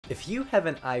If you have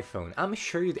an iPhone, I'm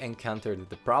sure you'd encountered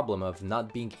the problem of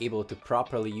not being able to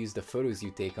properly use the photos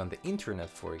you take on the internet,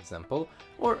 for example,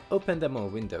 or open them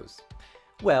on Windows.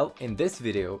 Well, in this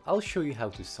video, I'll show you how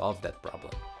to solve that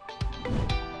problem.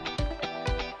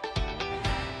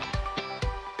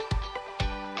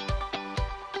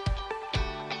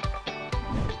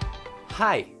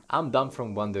 Hi, I'm Dom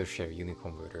from Wondershare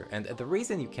UniConverter, and the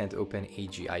reason you can't open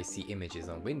HEIC images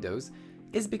on Windows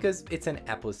is because it's an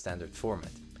Apple standard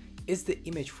format. It's the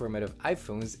image format of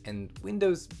iPhones, and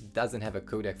Windows doesn't have a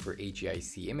codec for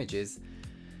HEIC images,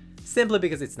 simply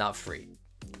because it's not free.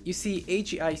 You see,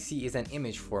 HEIC is an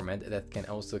image format that can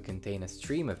also contain a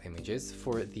stream of images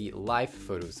for the Live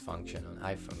Photos function on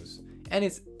iPhones, and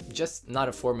it's just not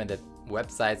a format that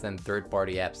websites and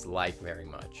third-party apps like very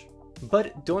much.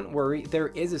 But don't worry, there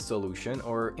is a solution,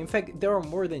 or in fact there are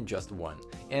more than just one,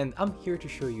 and I'm here to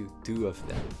show you two of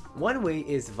them. One way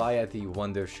is via the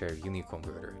Wondershare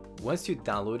UniConverter. Once you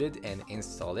download it and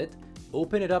install it,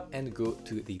 open it up and go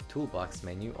to the toolbox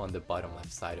menu on the bottom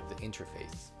left side of the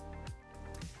interface.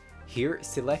 Here,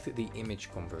 select the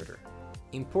image converter.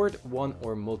 Import one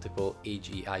or multiple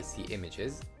HEIC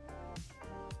images.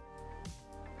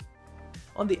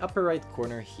 On the upper right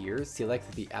corner here,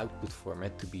 select the output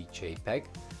format to be JPG.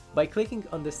 By clicking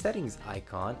on the settings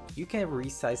icon, you can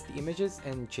resize the images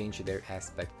and change their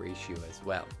aspect ratio as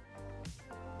well.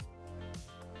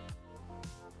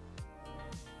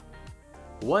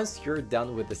 Once you're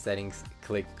done with the settings,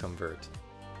 click Convert.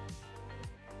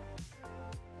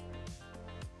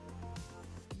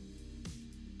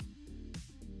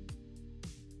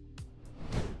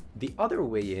 The other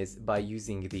way is by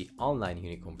using the online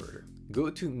UniConverter. Go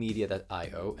to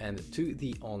media.io and to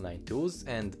the online tools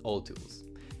and all tools,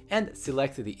 and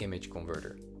select the image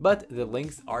converter. But the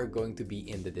links are going to be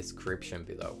in the description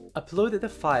below. Upload the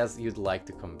files you'd like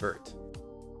to convert.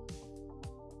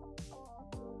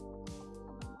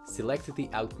 Select the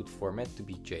output format to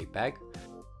be JPG.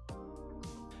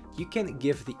 You can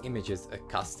give the images a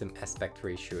custom aspect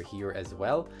ratio here as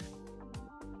well.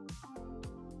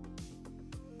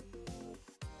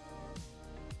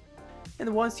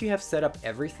 And once you have set up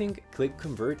everything, click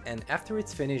Convert, and after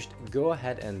it's finished, go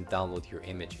ahead and download your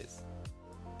images.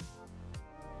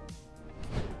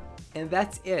 And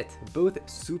that's it, both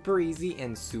super easy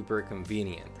and super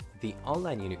convenient. The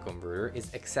online UniConverter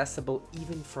is accessible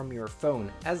even from your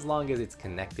phone as long as it's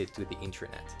connected to the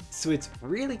internet. So it's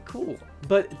really cool.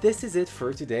 But this is it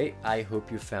for today. I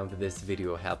hope you found this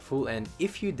video helpful, and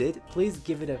if you did, please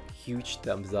give it a huge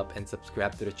thumbs up and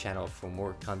subscribe to the channel for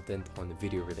more content on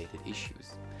video related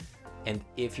issues. And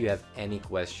if you have any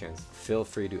questions, feel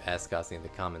free to ask us in the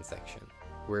comment section.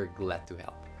 We're glad to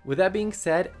help. With that being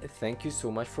said, thank you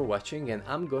so much for watching, and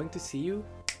I'm going to see you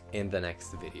in the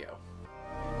next video.